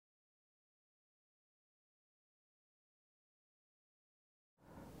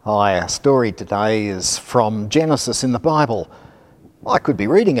Hi, our story today is from Genesis in the Bible. I could be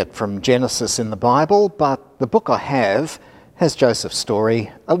reading it from Genesis in the Bible, but the book I have has Joseph's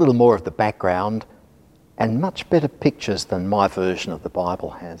story, a little more of the background, and much better pictures than my version of the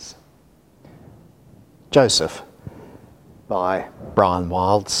Bible has. Joseph by Brian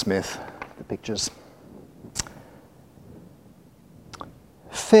Wildsmith, the pictures.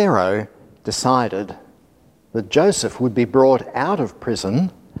 Pharaoh decided that Joseph would be brought out of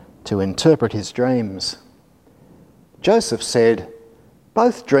prison to interpret his dreams. Joseph said,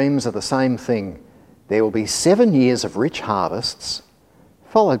 "Both dreams are the same thing. There will be 7 years of rich harvests,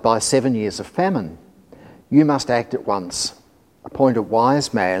 followed by 7 years of famine. You must act at once. Appoint a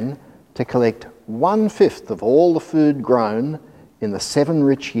wise man to collect 1/5 of all the food grown in the 7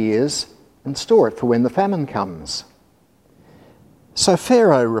 rich years and store it for when the famine comes." So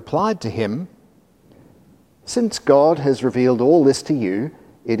Pharaoh replied to him, "Since God has revealed all this to you,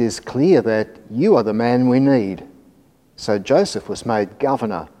 it is clear that you are the man we need." So Joseph was made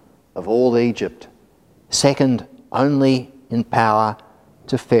governor of all Egypt, second only in power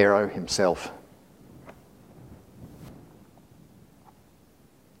to Pharaoh himself.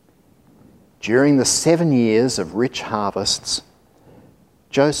 During the 7 years of rich harvests,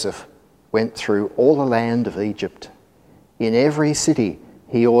 Joseph went through all the land of Egypt. In every city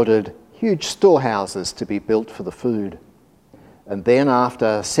he ordered huge storehouses to be built for the food. And then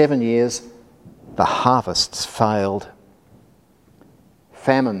after 7 years, the harvests failed.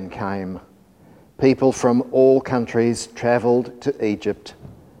 Famine came. People from all countries travelled to Egypt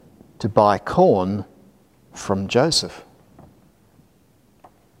to buy corn from Joseph.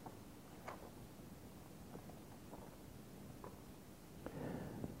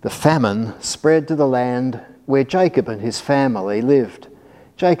 The famine spread to the land where Jacob and his family lived.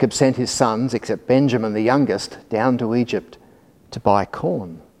 Jacob sent his sons, except Benjamin the youngest, down to Egypt to buy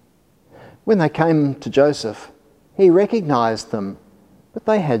corn. When they came to Joseph, he recognised them, but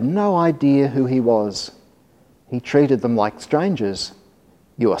they had no idea who he was. He treated them like strangers.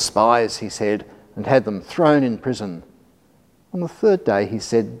 "You are spies," he said, and had them thrown in prison. On the third day he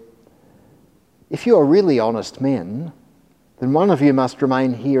said, "If you are really honest men, then one of you must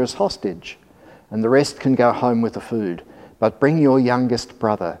remain here as hostage, and the rest can go home with the food. But bring your youngest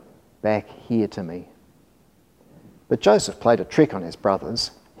brother back here to me." But Joseph played a trick on his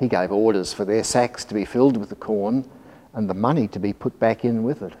brothers. He gave orders for their sacks to be filled with the corn and the money to be put back in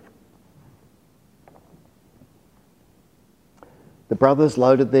with it. The brothers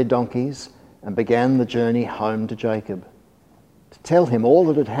loaded their donkeys and began the journey home to Jacob to tell him all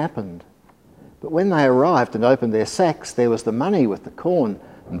that had happened. But when they arrived and opened their sacks, there was the money with the corn,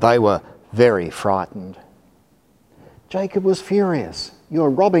 and they were very frightened. Jacob was furious. "You are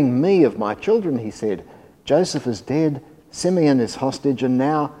robbing me of my children," he said. "Joseph is dead, Simeon is hostage, and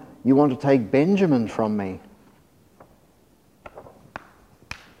now you want to take Benjamin from me."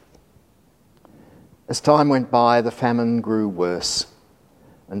 As time went by, the famine grew worse,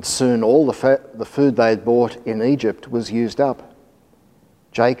 and soon all the food they had bought in Egypt was used up.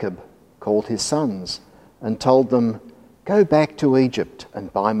 Jacob called his sons and told them, "Go back to Egypt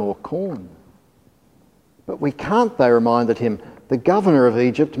and buy more corn." "But we can't," they reminded him. "The governor of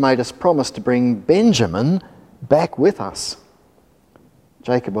Egypt made us promise to bring Benjamin back with us."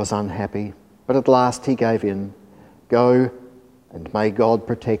 Jacob was unhappy, but at last he gave in. "Go, and may God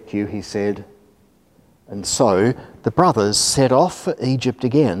protect you," he said. And so the brothers set off for Egypt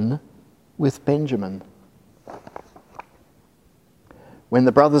again with Benjamin. When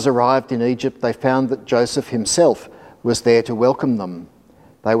the brothers arrived in Egypt, they found that Joseph himself was there to welcome them.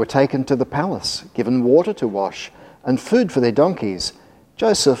 They were taken to the palace, given water to wash, and food for their donkeys.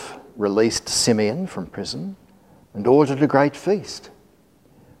 Joseph released Simeon from prison and ordered a great feast.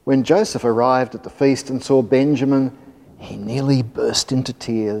 When Joseph arrived at the feast and saw Benjamin, he nearly burst into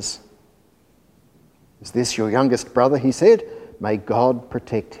tears. "Is this your youngest brother?" he said. "May God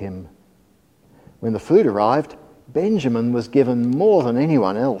protect him." When the food arrived, Benjamin was given more than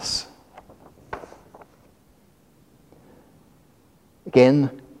anyone else.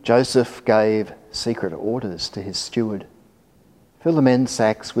 Again, Joseph gave secret orders to his steward. "Fill the men's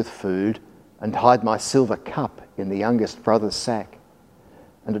sacks with food and hide my silver cup in the youngest brother's sack."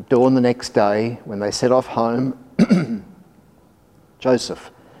 And at dawn the next day, when they set off home,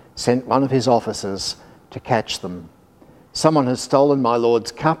 Joseph sent one of his officers to catch them. "Someone has stolen my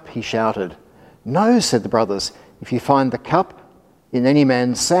lord's cup," he shouted. "No," said the brothers. "If you find the cup in any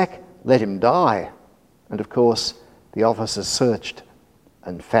man's sack, let him die." And of course, the officers searched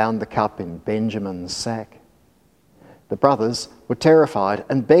and found the cup in Benjamin's sack. The brothers were terrified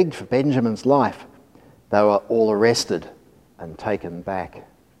and begged for Benjamin's life. They were all arrested and taken back.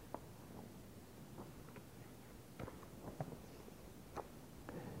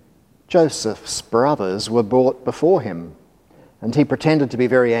 Joseph's brothers were brought before him, and he pretended to be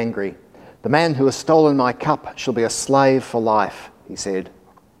very angry. "The man who has stolen my cup shall be a slave for life," he said.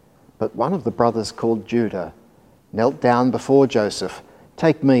 But one of the brothers, called Judah, knelt down before Joseph.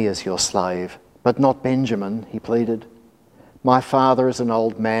 "Take me as your slave, but not Benjamin," he pleaded. "My father is an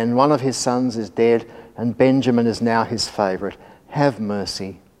old man, one of his sons is dead, and Benjamin is now his favourite. Have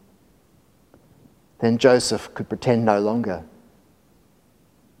mercy." Then Joseph could pretend no longer.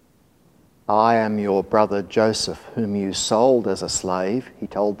 "I am your brother Joseph, whom you sold as a slave," he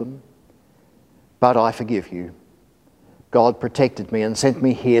told them. "But I forgive you. God protected me and sent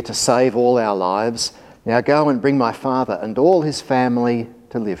me here to save all our lives. Now go and bring my father and all his family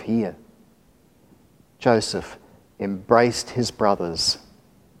to live here." Joseph embraced his brothers,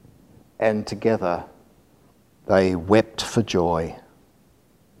 and together they wept for joy.